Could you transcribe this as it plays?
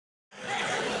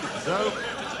So,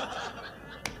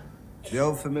 the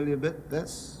old familiar bit,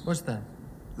 this? What's that?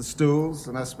 The stools,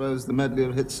 and I suppose the medley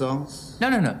of hit songs?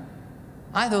 No.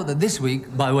 I thought that this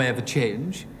week, by way of a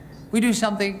change, we do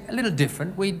something a little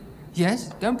different. Yes,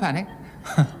 don't panic.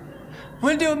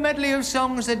 We'll do a medley of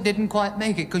songs that didn't quite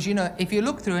make it, because, you know, if you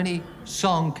look through any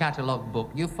song catalogue book,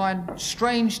 you'll find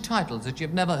strange titles that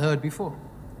you've never heard before.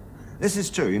 This is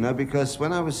true, you know, because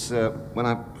when I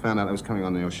found out I was coming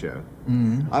on your show,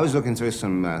 I was looking through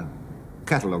some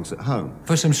catalogues at home.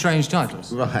 For some strange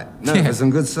titles? Right. No, for some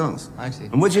good songs. I see.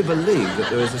 And would you believe that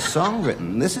there is a song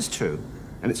written, and this is true,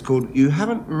 and it's called You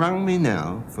Haven't Rung Me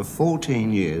Now for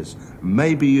 14 Years,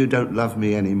 Maybe You Don't Love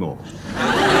Me Anymore.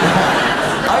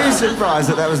 Are you surprised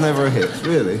that was never a hit,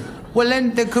 really? Well,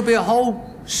 then there could be a whole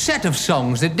set of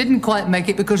songs that didn't quite make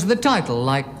it because of the title,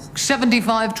 like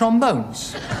 75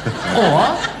 Trombones.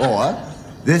 Or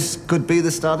this could be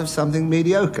the start of something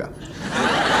mediocre.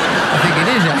 I think it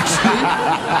is,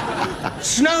 actually.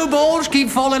 Snowballs keep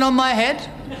falling on my head.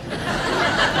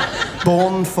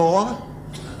 Born for?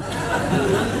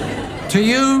 To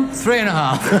you,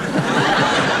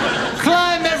 3.5.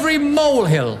 Climb every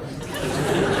molehill.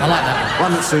 I like that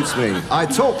one. One that suits me. I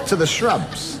talk to the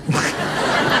shrubs.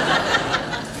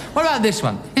 What about this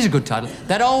one? Here's a good title.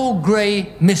 That Old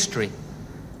Grey Mystery.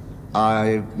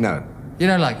 No. You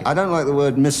don't like it? I don't like the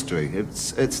word mystery.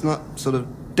 It's not sort of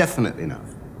definite enough.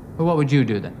 Well, what would you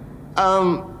do then?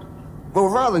 Well,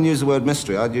 rather than use the word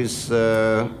mystery, I'd use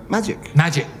magic.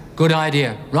 Magic. Good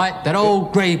idea. Right, that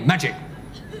old grey magic.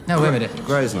 No, wait a minute.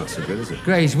 Grey's not so good, is it?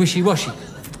 Grey's wishy-washy.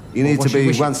 You need to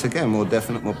be, once again, more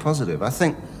definite, more positive. I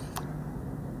think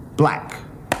black.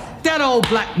 That old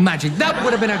black magic. That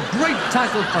would have been a great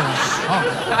title for a song.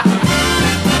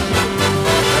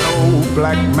 That old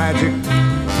black magic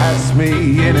has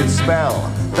me in its spell.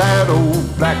 That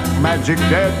old black magic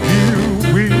that you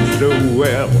wish so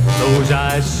well. Those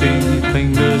eyes see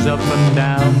fingers up and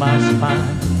down my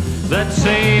spine. That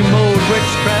same old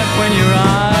witchcraft when your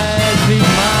eyes meet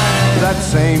mine. That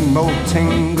same old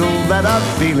tingle that I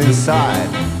feel inside.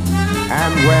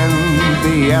 And when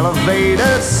the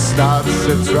elevator starts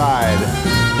its ride,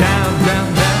 down,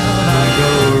 down, down I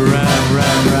go, round,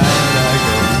 round, round I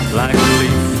go, like a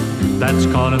leaf that's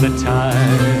caught in the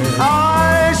tide.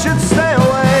 I should stay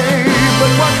away,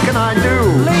 but what can I do?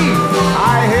 Leave.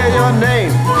 I hear your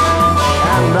name,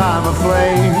 and I'm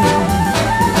aflame.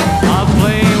 I'm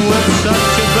playing with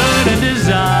such a burning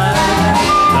desire.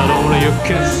 Not only you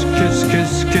kiss, kiss,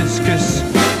 kiss, kiss, kiss.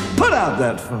 Put out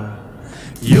that fire.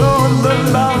 You're the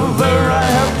lover I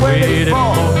have waited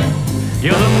for.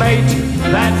 You're the mate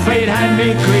that fate had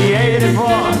me created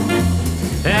for.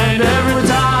 And every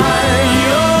time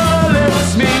your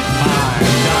lips meet mine,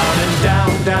 down and down,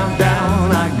 down,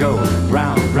 down I go.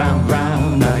 Round, round,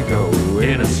 round I go.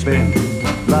 In a spin,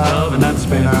 love and that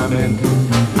spin I'm in.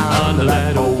 Under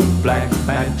that old black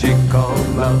magic called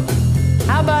love.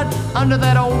 How about under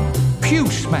that old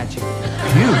puce magic?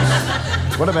 Puce?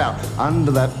 What about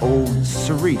under that old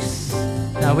cerise?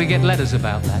 Now, we get letters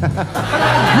about that.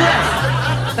 Grey!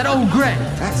 That old grey.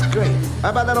 That's great. How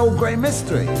about that old grey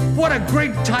mystery? What a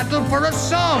great title for a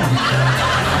song!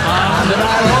 Under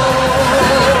that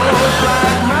old